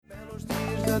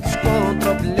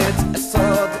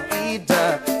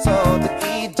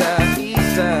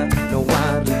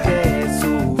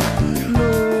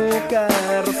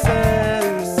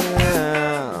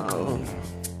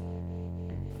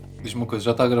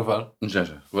Já está a gravar? Já.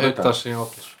 Agora é que estás sem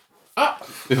óculos.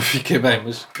 Eu fiquei bem,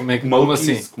 mas como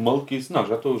assim? Que maluquice. Não,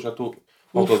 já estou.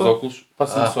 Falta os óculos.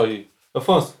 Passa-me só aí.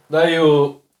 Afonso, dá aí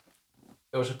o...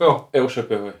 É o chapéu? É o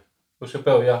chapéu, é. O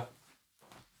chapéu, já.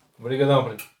 Obrigadão,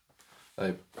 primo.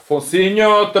 Aí.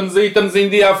 Afonsinho, estamos em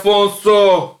dia,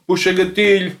 Afonso. Puxa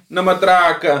gatilho, na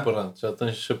matraca. Pronto, já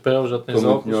tens chapéu, já tens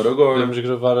Estou muito óculos. melhor agora. Podemos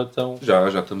gravar então. Já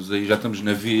estamos aí, já estamos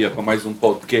na via para mais um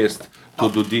podcast.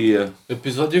 Todo dia.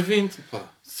 Episódio 20, pá.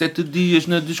 7 dias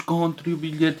na desconto e o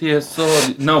bilhete é só...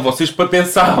 Não, vocês para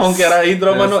pensavam que era a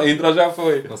intro, mas não, a intro já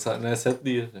foi. Não é 7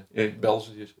 dias, né? É.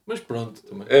 Belos dias. Mas pronto,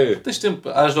 também. É. Tens tempo,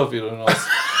 has de ouvir o nosso.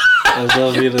 Has de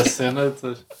ouvir a cena.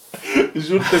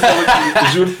 Juro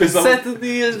que pensava 7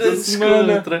 dias da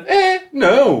semana. É,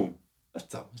 não.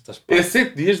 Estás É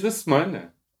 7 dias da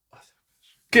semana.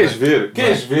 Queres ver?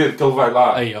 Queres ver que ele vai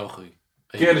lá? Aí, ó Rui.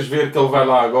 Queres ver que ele vai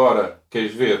lá agora?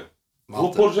 Queres ver? Malta,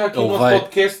 vou pôr já aqui o nosso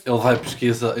podcast. Ele vai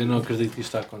pesquisar. Eu não acredito que isto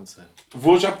está a acontecer.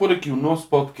 Vou já pôr aqui o nosso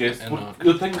podcast porque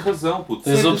eu tenho razão, puto.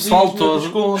 Tens o pessoal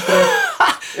todo.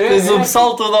 Tens o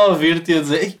pessoal todo a ouvir-te e a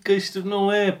dizer: ei, que isto não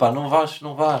é, pá, não vais.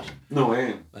 Não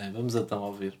é? Bem, vamos então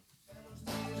ouvir.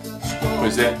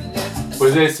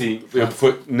 Pois é assim.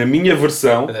 Na minha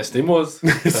versão. És teimoso.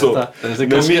 Sou.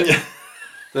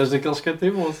 Tens daqueles que é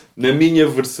teimoso. Na minha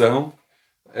versão.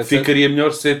 Ficaria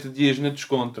melhor 7 dias na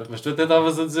descontra. Mas tu até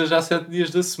estavas a dizer já 7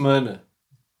 dias da semana.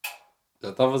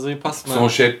 Já estavas aí para a semana. São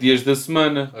os 7 dias da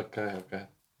semana. Ok.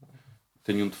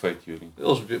 Tenho um defeito, Yuri.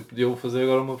 Eles podiam fazer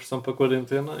agora uma versão para a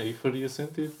quarentena, aí faria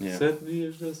sentido. Yeah. 7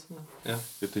 dias da semana. Yeah.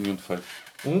 Eu tenho um defeito.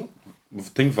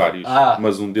 Tenho vários,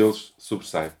 mas um deles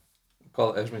sobressai.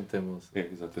 Qual? És muito teimoso. É,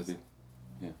 exatamente.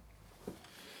 Yeah.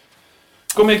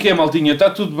 Como é que é, maltinha? Está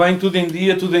tudo bem? Tudo em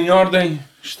dia? Tudo em ordem?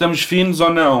 Estamos finos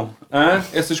ou não? Hã?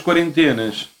 Essas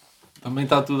quarentenas? Também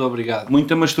está tudo, obrigado.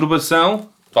 Muita masturbação?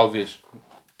 Talvez.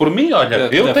 Por mim, olha,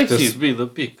 eu tenho sido. Subido a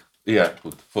pico. Yeah,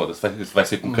 puto, foda-se, vai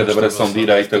ser com cada bração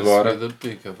direito agora. Subido a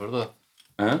pico, é verdade.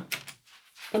 Hã?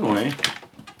 Não é?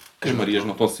 As Marias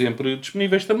não estão sempre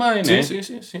disponíveis também, não é?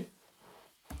 Sim.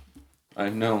 Ai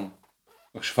não.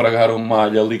 Esfragaram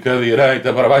malha ali com a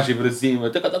direita, para baixo e para cima.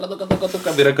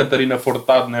 A ver a Catarina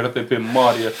Furtado na RTP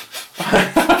Memória.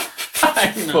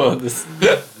 Ai, foda-se.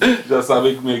 Já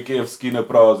sabem como é que é a Fsquina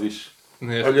Prozis.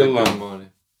 Olha lá.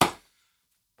 Memória.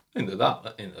 Ainda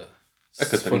dá, ainda.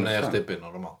 Se for na RTP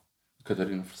normal.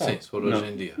 Catarina Furtado? Sim, se for hoje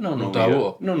em dia. Não está ia.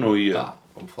 boa. Não ia. Tá,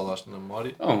 como falaste na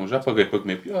memória. Não, já paguei para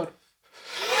comer pior.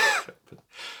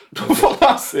 Estou a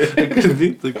falar a sério.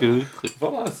 Acredito.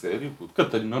 Falar a sério, puto.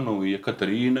 Catarina não ia.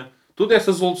 Catarina. Todas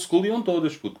essas old school iam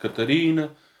todas, puto.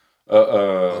 Catarina.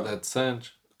 Odete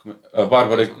Santos. A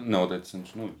Bárbara... Não, Odete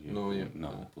Santos não ia. Não ia.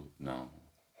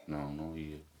 Não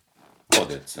ia.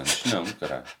 Odete Santos, não,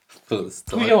 caralho.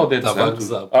 Tu ia Odete Santos?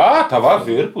 Estava a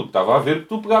ver, puto. Estava a ver que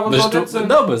tu pegavas Odete Santos.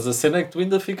 Não, mas a cena é que tu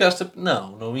ainda ficaste...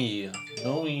 Não ia.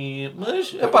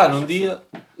 Mas, epá, num dia...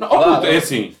 Puto, é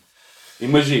assim.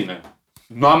 Imagina.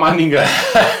 Não há mais ninguém.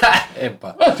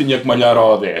 Epá. Tinha que malhar a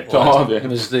Odete.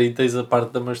 Mas daí tens a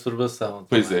parte da masturbação.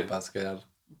 Pois também, é. Pá, se calhar...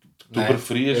 Tu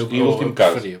preferias, em último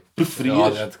caso... Preferias... A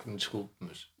Odete que me desculpe,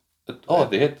 mas...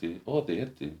 Odete. É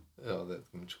Odete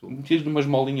que me desculpe. Metias numas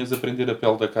molinhas a prender a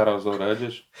pele da cara às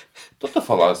orelhas. Estou-te a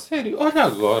falar a sério. Olha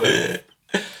agora.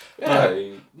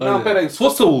 Peraí. Se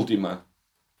fosse a última...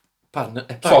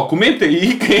 Pessoal, comenta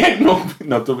aí quem é que não...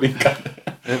 Não, estou a brincar.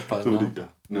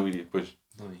 Não iria, pois.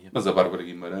 Não ia. Mas a Bárbara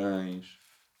Guimarães...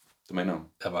 Também não.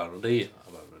 A Bárbara ia.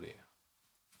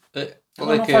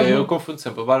 Qual é que é? Eu confundo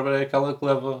sempre. A Bárbara é aquela que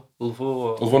levou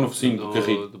no focinho do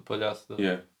carrinho. Do palhaço.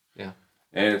 Yeah.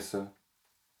 Essa.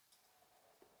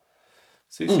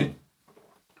 Sim.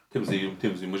 Temos aí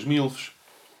umas milfs.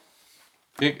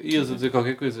 Ias a dizer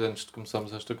qualquer coisa antes de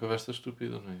começarmos esta conversa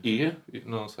estúpida, não é? Ia?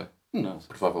 Não sei. Não,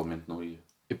 provavelmente não ia.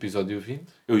 Episódio 20?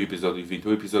 O episódio 20.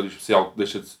 O episódio especial que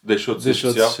deixou de ser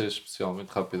especial. Deixou de ser especial, muito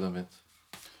rapidamente.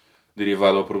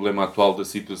 Derivado ao problema atual da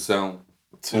situação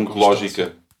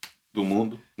oncológica do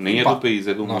mundo. Nem é do país,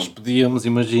 é do mundo. Nós podíamos,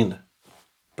 imagina,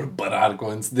 preparar com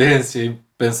antecedência e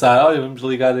pensar, olha, vamos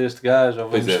ligar a este gajo, ou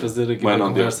vamos fazer aqui uma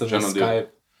conversa no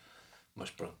Skype. Mas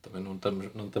pronto, também não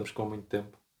estamos com muito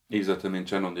tempo.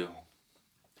 Exatamente, já não deu.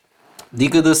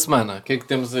 Dica da semana, o que é que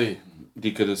temos aí?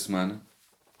 Dica da semana.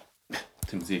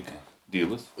 Temos aí quem?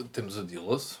 Dillas. Temos a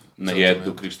Dillas. Na Ed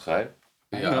do Cristo Rei.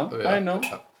 Não.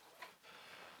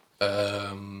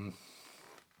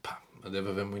 Deve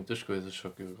haver muitas coisas, só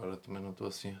que eu agora também não estou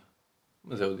assim.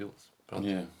 Mas é o Dillas. Pronto.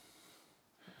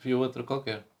 Vi outra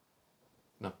qualquer.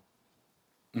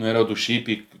 Não era o do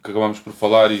Chippy que acabámos por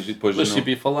falar e depois... Do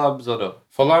Chippy falámos, ou não?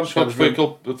 Falámos, só que foi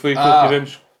aquele que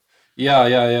tivemos...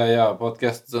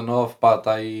 Podcast 19, pá,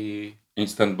 está aí Em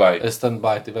stand-by. Em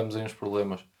stand-by, tivemos aí uns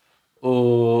problemas.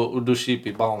 O do chip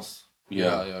e bounce.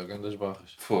 Grandes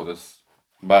barras. Foda-se.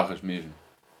 Barras mesmo.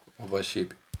 O boy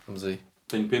chip. Vamos aí.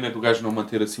 Tenho pena do gajo não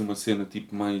manter assim uma cena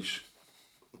tipo mais...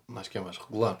 Mais que é mais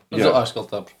regular. Mas eu acho que ele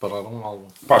está a preparar um álbum.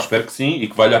 Pá, espero que sim. E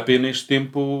que valha a pena este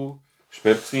tempo.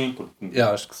 Espero que sim. Porque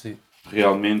acho que sim.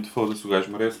 Realmente, foda-se, o gajo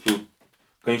merece tudo.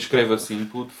 Quem escreve assim,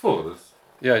 puto, foda-se.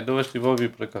 Ainda hoje estive a ouvir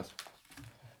por acaso.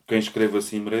 Quem escreve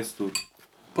assim merece tudo.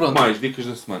 Pronto. Mais dicas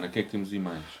da semana. O que é que temos aí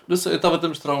mais? Não sei, eu estava a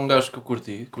mostrar um gajo que eu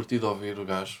curti. Curti de ouvir o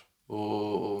gajo.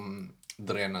 O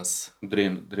Drenas.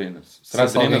 Drenas. Será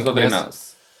Drenas ou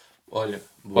Drenas? Olha.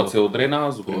 Pode ser o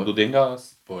Drenas, o primo do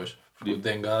Dengas. Pois. O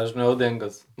Dengas não é o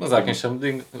Dengas. Mas há quem chame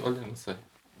de Dengas. Olha, não sei.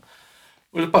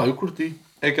 Olha, pá, eu curti.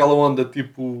 É aquela onda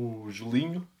tipo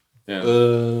Julinho.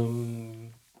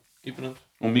 E pronto.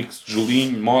 Um mix de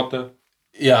Julinho, Mota.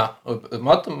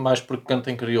 Mota mais porque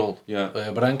canta em crioulo.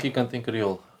 É branco e canta em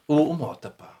crioulo. O Mota,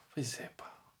 pá. Pois é,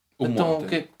 pá. Então, o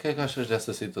que é que achas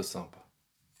dessa situação, pá?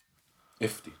 É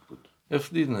fedido, puto. É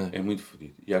fedido, não é? É muito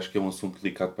fedido. E acho que é um assunto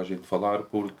delicado para a gente falar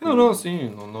porque...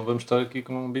 Não vamos estar aqui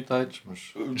com bitites,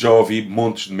 mas... Já ouvi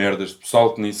montes de merdas de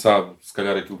pessoal que nem sabe, se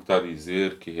calhar, aquilo que está a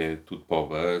dizer, que é tudo para o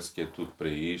buzz, que é tudo para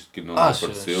isto, que não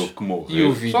apareceu, que morreu. E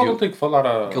o vídeo? Só não tem que falar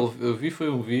a... que eu vi foi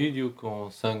um vídeo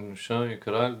com sangue no chão e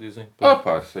caralho, dizem...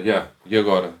 E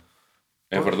agora?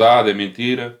 É verdade? É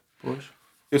mentira? Pois.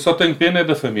 Eu só tenho pena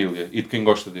da família e de quem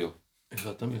gosta dele.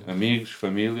 Exatamente. Amigos,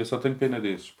 família, só tenho pena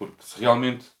desses, porque se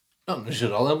realmente... Não, no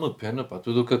geral é uma pena, pá.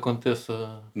 Tudo o que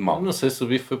aconteça... Mal. Não sei se o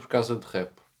bife foi por causa de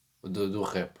rap. Do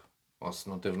rap. Ou se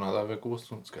não teve nada a ver com o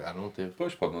assunto. Se calhar não teve.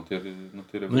 Pois, pode não ter a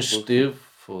ver. Mas se teve,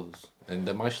 foda-se.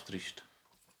 Ainda mais triste.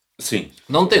 Sim.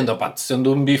 Não tendo, pá.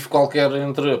 Sendo um bife qualquer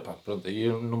entre... Pá, pronto, aí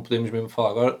não podemos mesmo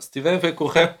falar. Agora, se tiver a ver com o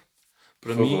rap,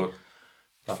 para mim...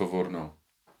 Por favor, não.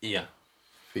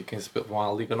 Fiquem-se... Vão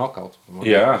à Liga Knockout.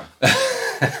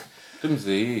 Temos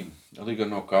aí a Liga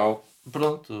Knockout.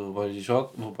 Pronto,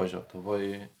 o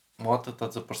boy Mota está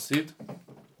desaparecido.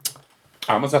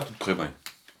 Mas há tudo correr bem.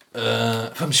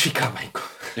 Vamos ficar bem.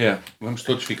 Vamos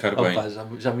todos ficar bem.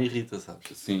 Já me irrita,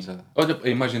 sabes? Sim. Já. Olha a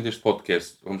imagem deste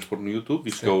podcast. Vamos pôr no YouTube.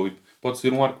 Isto pode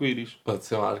ser um arco-íris. Pode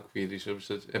ser um arco-íris.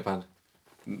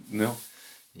 Não?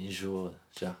 Enjoa,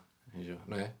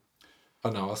 não é?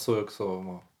 Ou não, ou sou eu que sou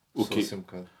mau? O quê? Assim um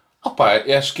bocado.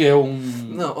 Acho que é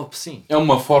sim. É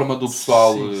uma forma do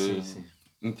pessoal sim.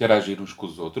 interagir uns com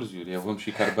os outros. E vamos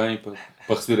ficar bem para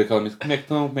receber aquela mensagem. Como é que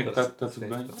estão? Como é que está tudo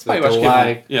bem? Eu acho que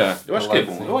é bom. Eu acho que é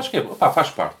bom. Eu acho que é bom.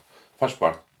 Faz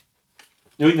parte.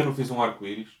 Eu ainda não fiz um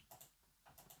arco-íris.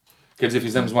 Quer dizer,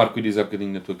 fizemos um arco-íris há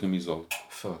bocadinho na tua camisola.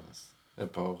 Foda-se. É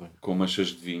pá, horrível. Com manchas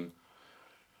de vinho.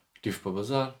 Estive para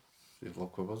bazar. Estive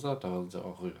logo para bazar. Estava a dizer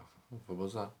horrível. Para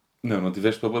bazar. Não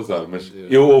tiveste para bazar. Mas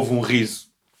houve um riso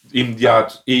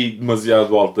imediato e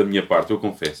demasiado alto da minha parte, eu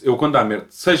confesso. Eu quando há merda,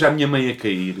 seja a minha mãe a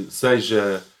cair,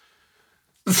 seja...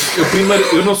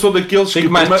 Eu não sou daqueles que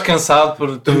mais descansado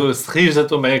por tu, se rires da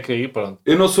tua mãe a cair, pronto.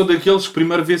 Eu não sou daqueles que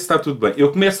primeiro vê se está tudo bem.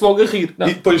 Eu começo logo a rir.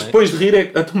 E depois de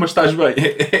rir mas estás bem.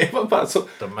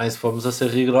 Também se formos a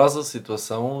ser rigorosos, a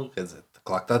situação, quer dizer,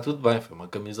 claro que está tudo bem. Foi uma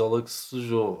camisola que se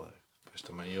sujou. Depois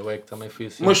também eu também fui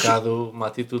assim um bocado, uma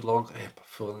atitude logo.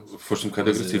 Foste um bocado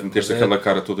agressivo, meteste aquela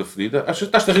cara toda fedida.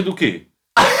 Estás-te a rir do quê?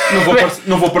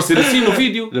 Não vou aparecer assim no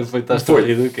vídeo. Não foi, estás-te a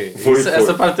rir do quê?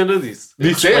 Essa parte eu não disse.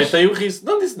 Respeitei o riso.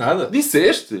 Não disse nada.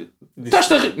 Disseste?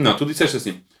 Estás-te a rir? Não, tu disseste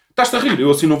assim. Estás-te a rir?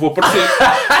 Eu assim não vou aparecer.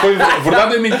 Foi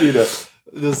verdade ou mentira?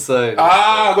 Não sei.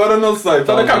 Agora não sei.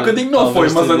 Está cá um bocadinho não foi,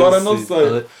 mas agora não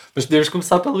sei. Mas podemos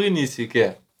começar pelo início, que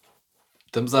é...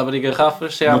 Estamos a abrir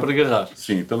garrafas sem abrir garrafas.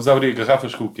 Sim, estamos a abrir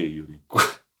garrafas com o quê, Yuri?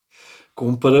 Com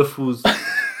um parafuso.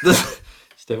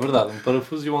 Isto é verdade, um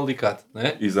parafuso e um alicate, não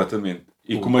é? Exatamente.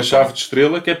 E com uma chave de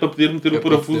estrela que é para poder meter o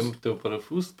parafuso. Para meter o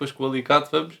parafuso, depois com o alicate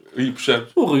vamos... E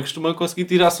puxamos. O Rui costuma conseguir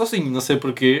tirar sozinho, não sei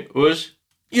porquê. Hoje,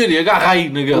 Yuri, agarra aí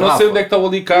na garrafa. Não sei onde é que está o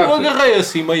alicate. Eu agarrei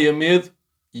assim meio a medo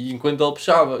e enquanto ele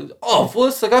puxava,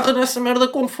 força, agarra nessa merda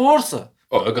com força.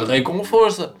 Agarrei com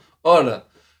força.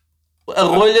 Ora... A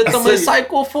rolha também sai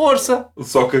com força.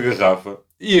 Só que a garrafa.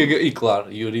 E claro,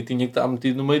 Yuri tinha que estar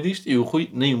metido no meio disto e o Rui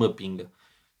nem uma pinga.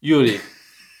 Yuri,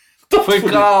 foi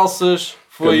calças,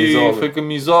 foi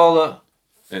camisola.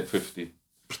 Foi fedido.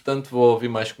 Portanto, vou ouvir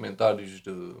mais comentários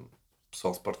do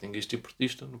pessoal sportinguista e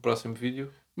portista no próximo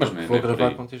vídeo. Mas não é, vou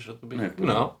gravar com t-shirt do bico.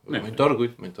 Não, muito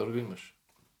orgulho,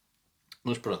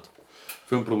 mas pronto.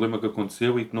 Foi um problema que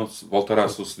aconteceu e que não voltará a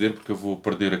suceder porque eu vou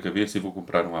perder a cabeça e vou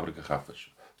comprar um abre-garrafas.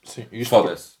 Sim,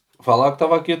 foda-se. Falar que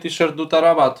estava aqui a t-shirt do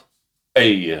Tarabato.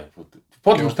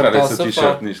 Pode mostrar essa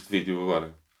t-shirt neste vídeo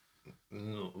agora?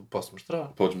 Não, posso mostrar?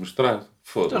 Podes mostrar.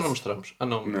 Foda-se. Já não mostramos. Ah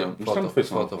não, não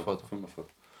foto. Foi uma foto.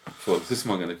 Foda-se, esse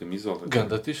é uma grande camisola.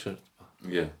 Ganda t-shirt.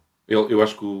 Yeah. Eu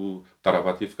acho que o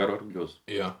Tarabati ia ficar orgulhoso.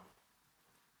 Yeah.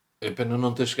 É pena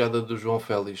não ter chegado a do João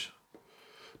Félix.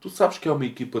 Tu sabes que é uma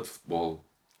equipa de futebol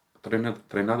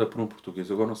treinada por um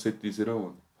português, agora não sei te dizer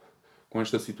aonde. Com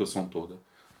esta situação toda.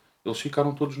 Eles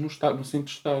ficaram todos no centro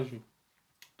de estágio.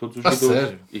 Todos os jogadores.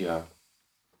 Sério? Yeah.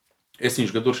 É assim,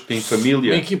 jogadores que têm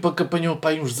família... Uma equipa que apanhou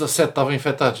pai uns 17 estavam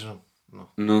infectados, não?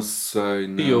 Não sei,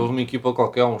 não. E houve uma equipa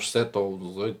qualquer, uns 7 ou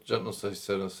 18, já não sei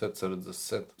se era 7, se era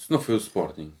 17. Se não foi o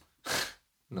Sporting.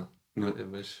 Não.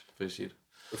 Mas foi giro.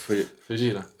 Foi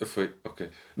gira. Foi, ok.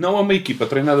 Não é uma equipa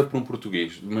treinada por um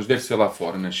português, mas deve ser lá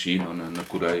fora, na China ou na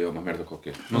Coreia ou uma merda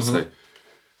qualquer. Não sei.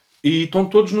 E estão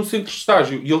todos no centro de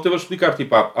estágio. E ele teve a explicar,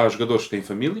 tipo, há jogadores que têm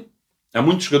família, há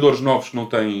muitos jogadores novos que não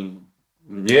têm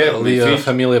mulher, ali a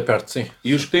família perto, sim.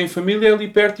 E os que têm família é ali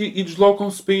perto e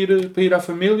deslocam-se para ir à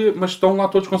família, mas estão lá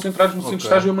todos concentrados no centro de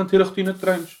estágio a manter a rotina de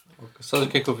treinos. Okay. Sabe o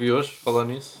que é que eu vi hoje, falar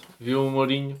nisso? Vi o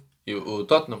Mourinho e o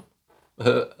Tottenham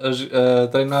a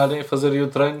treinarem, a fazerem o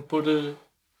treino por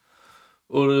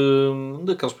um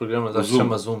daqueles programas, acho que se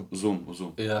chama Zoom.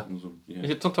 Zoom. Yeah. Zoom,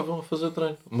 yeah. Então estavam a fazer o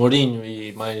treino. Mourinho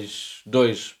e mais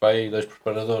dois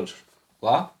preparadores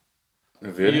lá. A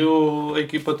ver. E a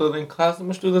equipa toda em casa,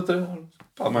 mas tudo a treinar.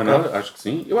 Mas nada, acho que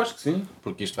sim. Eu acho que sim.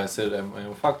 Porque isto vai ser, é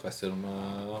um facto, vai ser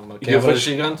uma quebra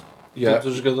gigante. Todos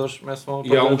os jogadores começam a...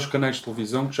 E há uns canais de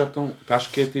televisão que já estão, acho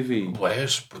que é a TV,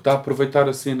 está a aproveitar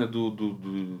a cena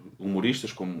do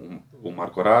humoristas como o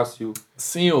Marco Horácio.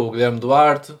 Sim, o Guilherme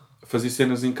Duarte. Fazer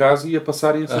cenas em casa e a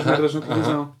passarem essas merdas na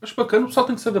televisão. Mas bacana, o pessoal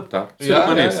tem que se adaptar. Se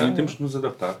assim, temos que nos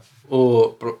adaptar.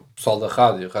 O pessoal da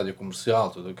rádio comercial,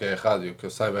 tudo o que é rádio, que eu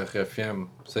saiba, RFM,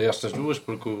 sei estas duas,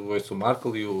 porque ouço o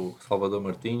Marco e o Salvador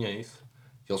Martinha, é isso.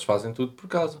 Eles fazem tudo por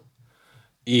casa.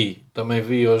 E também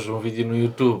vi hoje um vídeo no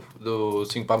YouTube do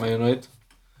 5 para a meia-noite,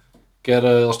 que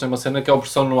era, eles têm uma cena que é o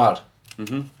Pressão no Ar.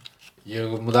 E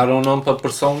mudaram o nome para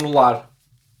Pressão no Lar.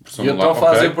 E então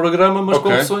fazem o programa, mas com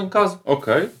a pessoa em casa.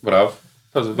 Ok, bravo.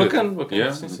 Estás a ver? Bacana.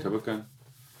 Yeah, sim. Muito bacana.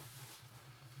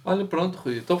 Olha, pronto,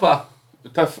 Rui, então vá.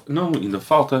 Não, ainda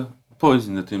falta. Pois,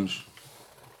 ainda temos...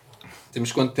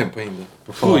 Temos quanto tempo ainda?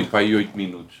 Fui para aí 8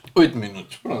 minutos. 8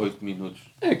 minutos, pronto. 8 minutos.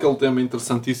 É aquele tema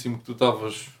interessantíssimo que tu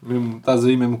estás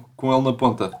aí mesmo com ele na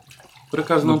ponta. Por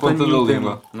acaso não tenho nenhum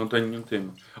tema. Não tenho nenhum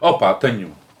tema. Opa, tenho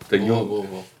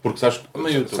um. Porque sabes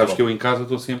que eu em casa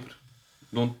estou sempre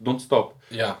don't stop.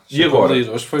 E agora?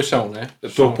 Hoje foi chão, né?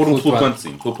 Estou a pôr um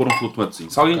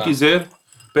flutuantezinho. Se alguém quiser,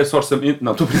 peço orçamento.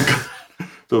 Não, estou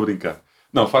a brincar.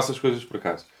 Não, faço as coisas por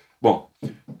acaso. Bom,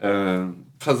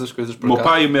 faz as coisas por acaso. O meu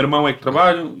pai e o meu irmão é que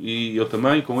trabalham e eu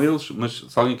também com eles, mas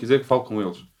se alguém quiser que fale com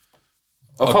eles.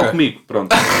 Ou fale comigo, pronto.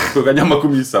 Para eu ganhar uma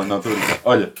comissão. Não, estou a brincar.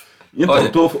 Olha, então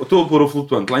estou a pôr o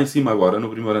flutuante lá em cima agora, no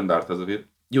primeiro andar, estás a ver?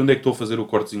 E onde é que estou a fazer o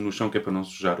cortezinho no chão que é para não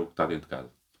sujar o que está dentro de casa?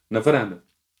 Na varanda.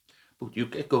 E o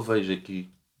que é que eu vejo aqui,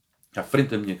 à frente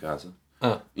da minha casa,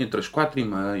 entre as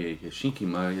 4h30 e as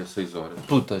 5h30, 6 horas?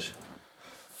 Putas.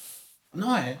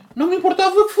 Não é? Não me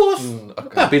importava que fosse.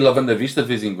 Para ir lavando a vista de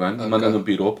vez em quando, mandando um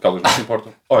pirou, porque elas não se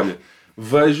importam. Olha,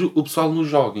 vejo o pessoal no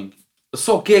jogging.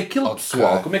 Só que é aquele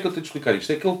pessoal, como é que eu tenho de explicar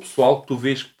isto? É aquele pessoal que tu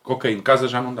vês que, em casa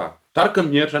já não dá. Estar com a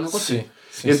mulher já não consigo.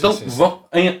 Então vão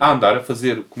a andar a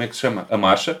fazer, como é que se chama? A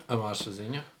marcha. A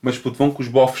marchazinha. Mas vão com os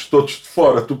bofos todos de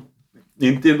fora. Tu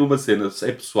entendo uma cena,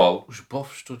 é pessoal. Os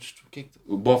bofos todos... O que é que...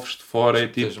 Bofos de fora é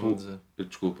tipo...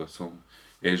 Desculpa,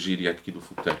 é a gíria aqui do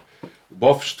fogueteiro.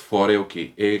 Bofos de fora é o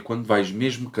quê? É quando vais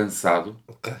mesmo cansado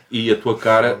e a tua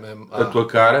cara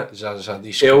já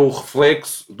diz é o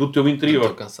reflexo do teu interior.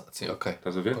 Estou cansado, sim, ok.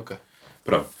 Estás a ver? Ok.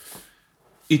 Pronto.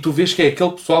 E tu vês que é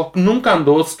aquele pessoal que nunca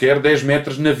andou sequer 10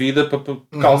 metros na vida para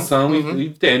calção e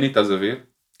ténis, estás a ver?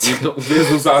 Então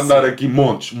vês-os a andar aqui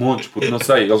montes, porque não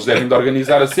sei, eles devem de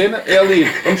organizar a cena, é ali,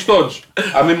 vamos todos,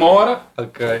 à mesma hora,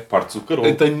 partes o carolo.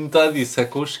 Eu tenho notado isso, é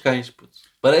com os cães, puto.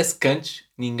 Parece que antes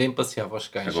ninguém passeava os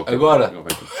cães. Agora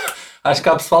acho que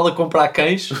há pessoal a comprar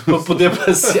cães para poder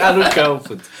passear o cão,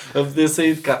 puto. A poder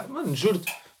sair de casa. Mano,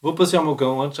 juro-te, vou passear o meu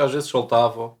cão, antes às vezes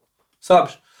soltava,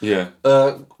 sabes?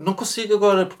 Não consigo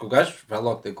agora, porque o gajo vai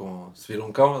logo ter com... Se vir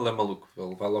um cão, ele é maluco.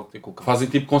 Ele vai logo ter com o cão. Fazem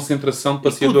tipo concentração de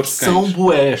passeadores de cães. São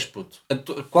bués, puto.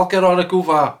 Qualquer hora que eu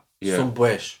vá, são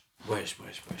bués. Bués.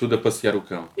 Tudo a passear o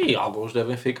cão. E alguns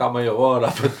devem ficar meia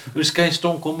hora. Os cães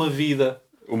estão com uma vida.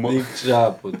 Digo-te já,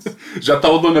 puto. Já está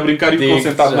o dono a brincar e o cão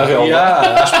sentado na relva.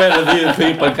 À espera de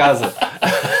ir para casa.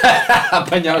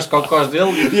 Apanhar os cocós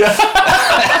dele.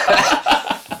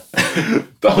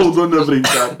 Está o dono a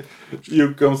brincar. E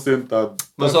o cão sentado.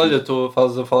 Mas olha, estou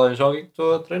a falar em jogging,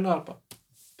 estou a treinar, pá.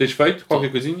 Tens feito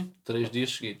qualquer coisinha? 3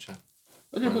 dias seguidos já.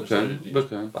 Olha, bacana.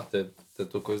 Pá, até a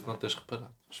tua coisa não tens reparado.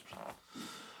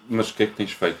 Mas o que é que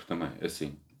tens feito também?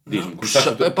 Assim, diz-me,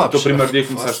 o teu primeiro dia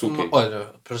começaste o quê?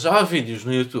 Olha, para já há vídeos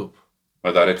no YouTube.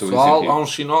 Vai dar aquele Pessoal, incentivo. há um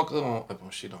chinoque.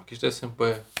 Um chinoque. Isto é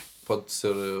sempre. Pode ser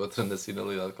outra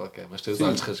nacionalidade qualquer, mas tem os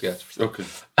olhos rasgados. Ok.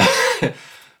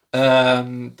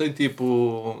 Tem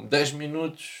tipo 10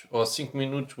 minutos ou 5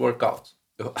 minutos workout.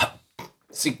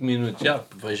 5 minutos, já.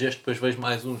 Vejo este, depois vejo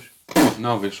mais uns.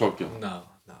 Não, vejo só aquilo. Não.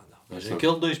 Mas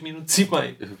aquele 2 minutos e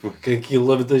meio. Que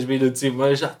aquilo a 2 minutos e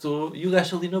meio já estou. E o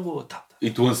gajo ali na boa. Tá.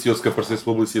 E tu ansioso que aparecesse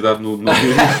publicidade no vídeo?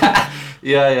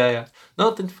 Yeah.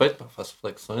 Não, tenho feito, pá. Faço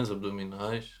flexões,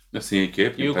 abdominais. Assim é que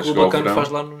é. E o que o bacana faz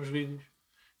lá nos vídeos.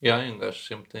 E um gajo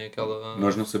sempre tem aquela...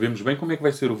 Nós não sabemos bem como é que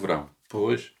vai ser o verão.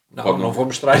 Pois. Não vou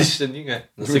mostrar isto a ninguém.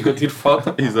 Não sei que eu tiro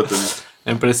foto. Exatamente.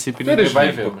 Em princípio ninguém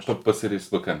vai ver. Para ser esse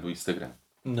bacana do Instagram.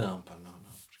 Não.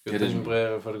 Porque eu tenho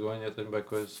bem vergonha, tenho bem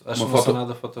coisa. Acho que não sou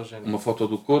nada fotogénico. Uma foto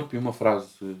do corpo e uma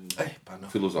frase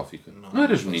filosófica. Não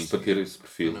eras menino para ter esse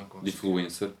perfil de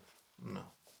influencer? Não.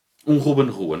 Um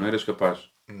Ruben Rua, não eras capaz?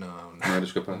 Não. Não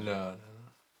eras capaz? Não.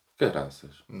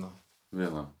 Caraças. Não. Vê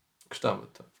lá. Gostava.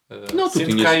 Não, tu sinto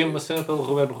tinhas... que há aí uma cena pelo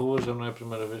Roberto Rua, já não é a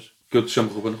primeira vez. Que eu te chamo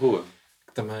Ruben Rua?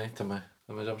 Que também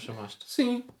já me chamaste.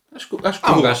 Sim. Acho que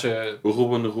o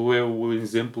Ruben Rua é o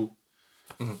exemplo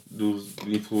do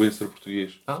influencer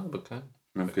português. Bacana.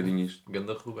 É um bocadinho isto.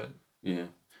 Ganda Ruben.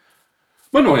 Yeah.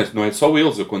 Mas não é só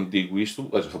eles. Eu quando digo isto,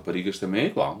 as raparigas também é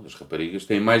igual. As raparigas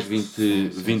têm mais de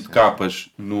 20 capas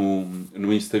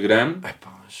no Instagram.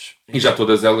 E já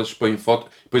todas elas põem foto.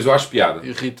 Depois eu acho piada.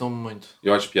 Irritam-me muito.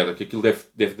 Eu acho piada que aquilo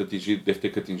deve ter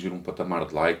que atingir um patamar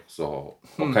de likes ou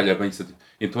calha bem.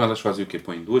 Então elas fazem o quê?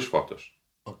 Põem 2 fotos.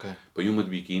 Ok. Põem uma de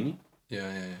biquíni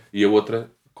e a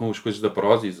outra com as coisas da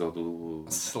Prozis ou do...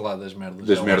 Sei lá, das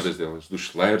merdas delas. Dos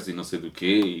celeres e não sei do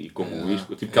quê e como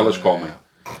isto. Tipo que elas comem.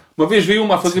 Uma vez vi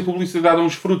uma a fazer publicidade a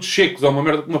uns frutos secos ou uma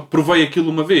merda. Provei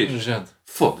aquilo uma vez. Gente.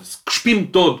 Foda-se. Cuspi-me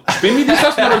todo. Cuspi-me e disse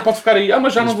à senhora, pode ficar aí.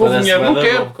 Mas já não vou dinheiro. Não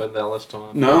quero. Quando elas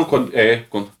estão... Não,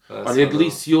 olha, é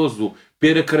delicioso.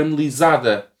 Pera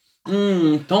caramelizada.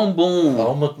 Tão bom. Há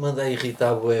uma que manda a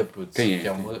irritar bué, putz. Quem é? Que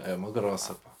é uma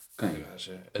grossa, pá. Quem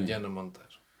é? A Diana Monteiro.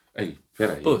 Ei,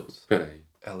 espera aí.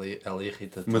 Ela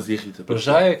irrita-te. Mas irrita-te. Para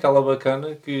já é aquela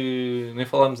bacana que nem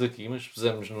falámos aqui, mas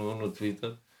fizemos no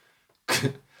Twitter,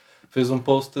 que fez um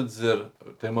post a dizer,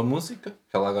 tem uma música,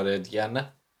 que ela agora é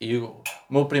Diana, e o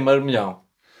meu primeiro milhão.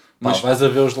 Mas vais a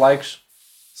ver os likes,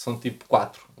 são tipo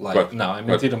 4 likes. Não, é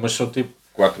mentira, mas são tipo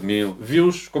 4.000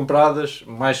 views compradas,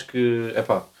 mais que...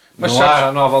 Mas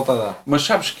não há volta a dar. Mas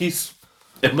sabes que isso...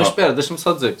 Mas espera, deixa-me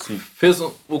só dizer que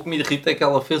o que me irrita é que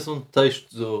ela fez um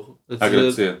texto a dizer...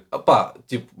 Agradecer.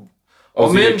 Tipo...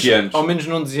 Ao menos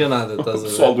não dizia nada, estás a ver? O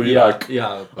pessoal do Iraque.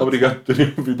 Obrigado por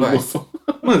terem ouvido o meu som.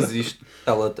 Mas isto,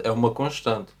 ela é uma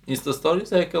constante. Insta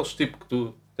Stories é aqueles tipo que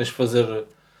tu tens de fazer...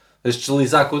 Tens de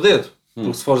deslizar com o dedo.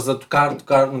 Porque se fores a tocar,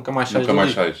 nunca mais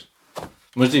sais.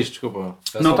 Mas diz, desculpa.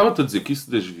 Não, estava-te a dizer que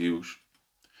isso das views,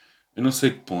 eu não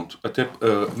sei que ponto, até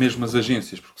mesmo as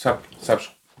agências, porque sabes...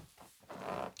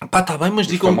 Está bem, mas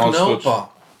digam que não, pá.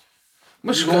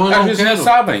 Mas às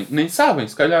vezes nem sabem,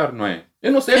 se calhar, não é?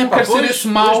 Eu não sei, eu não quero ser esse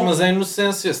mau. Mas é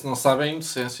inocência, se não sabem é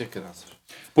inocência, caraças.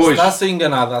 Pois. Se está a ser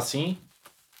enganada assim,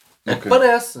 é que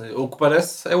parece. O que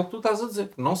parece é o que tu estás a dizer,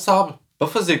 que não sabe. Para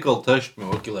fazer aquele texto,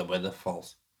 aquilo é bué da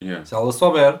falso. Yeah. Se ela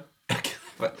souber,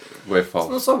 é falso.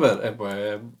 Se não souber,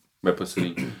 é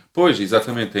passarinho. Pois,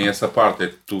 exatamente, tem essa parte, é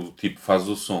que tu tipo, fazes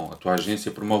o som, a tua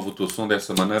agência promove o teu som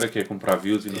dessa maneira, que é comprar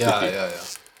views e não sei o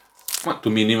quê.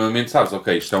 Tu minimamente sabes,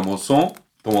 ok, isto é o meu som,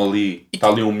 está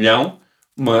ali 1 milhão,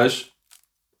 mas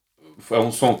é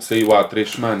um som que saiu há 3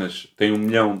 semanas, tem 1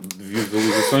 milhão de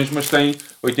visualizações, mas tem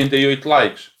 88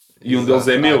 likes. E um deles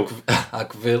é meu. Há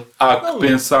que ver. Há que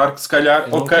pensar que se calhar,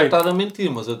 não quero estar a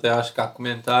mentir, mas até acho que há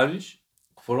comentários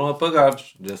que foram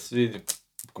apagados desse vídeo.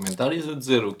 Comentários a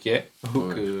dizer o que é,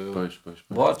 pois.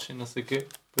 bots e não sei o quê,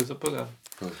 depois apagaram.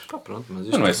 Pronto, mas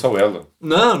isto não é só ela.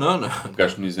 Não.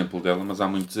 Pegaste no exemplo dela, mas há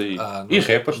muitos aí. E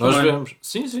rappers nós também. Vemos.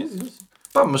 Sim.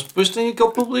 Mas depois tem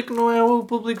aquele público que não é o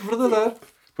público verdadeiro.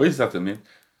 Pois, exatamente.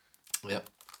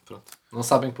 Pronto. Não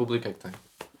sabem que público é que tem.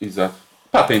 Exato.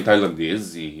 Tem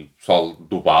tailandeses e pessoal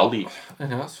do Bali.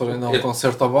 Se forem dar um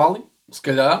concerto ao Bali, se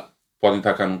calhar... Podem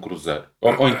estar cá num cruzeiro.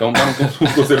 Ou então dá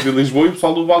um concerto em Lisboa e o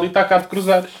pessoal do Bali está cá de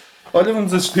cruzeiro. Olha,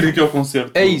 vamos assistir aqui ao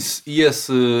concerto. É isso. E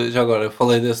esse... Já agora, eu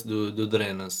falei desse do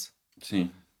Drenas.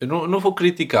 Sim. Eu não vou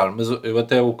criticar, mas eu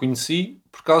até o conheci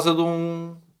por causa de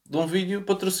de um vídeo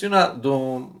patrocinado, de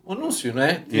um anúncio, não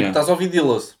é? Tipo, Yeah. estás a ouvir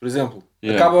Dillas, por exemplo.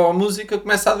 Yeah. Acaba a música,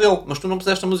 começa a dele, mas tu não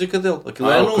puseste a música dele.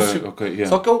 Aquilo é anúncio. Ok, yeah.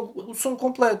 Só que é o som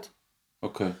completo.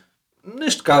 Ok.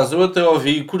 Neste caso, eu até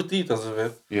ouvi e curti, estás a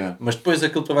ver? Yeah. Mas depois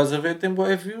aquilo que tu vais a ver tem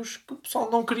bué views que o pessoal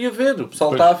não queria ver. O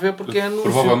pessoal está a ver porque é anúncio.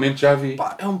 Provavelmente já vi.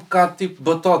 Pá, é um bocado tipo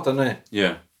batota, não é?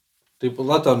 Yeah. Tipo,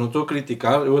 lá está, não estou a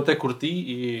criticar, eu até curti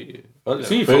e... Olha,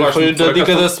 Sim, foi a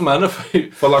dica da semana.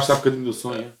 Falaste há bocadinho do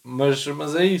som, yeah. Mas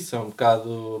é isso, é um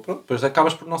bocado... Pronto, depois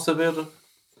acabas por não saber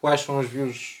quais são os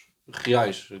views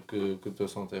reais que o teu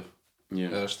som teve.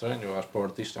 Yeah. É estranho, eu acho que para o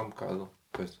artista é um bocado...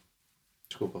 Coisa.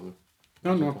 Desculpa, Rui.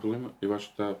 Não há problema. Eu acho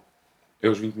que está... É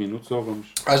os 20 minutos ou vamos?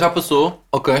 Já passou?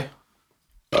 Ok.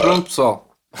 Pronto,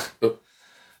 pessoal.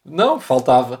 Não,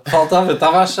 faltava. Eu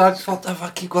estava a achar que faltava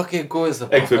aqui qualquer coisa.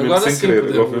 É que foi mesmo Agora sem sim querer.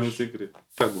 podemos. Agora foi mesmo sem querer.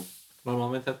 Tá bom.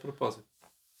 Normalmente é de propósito.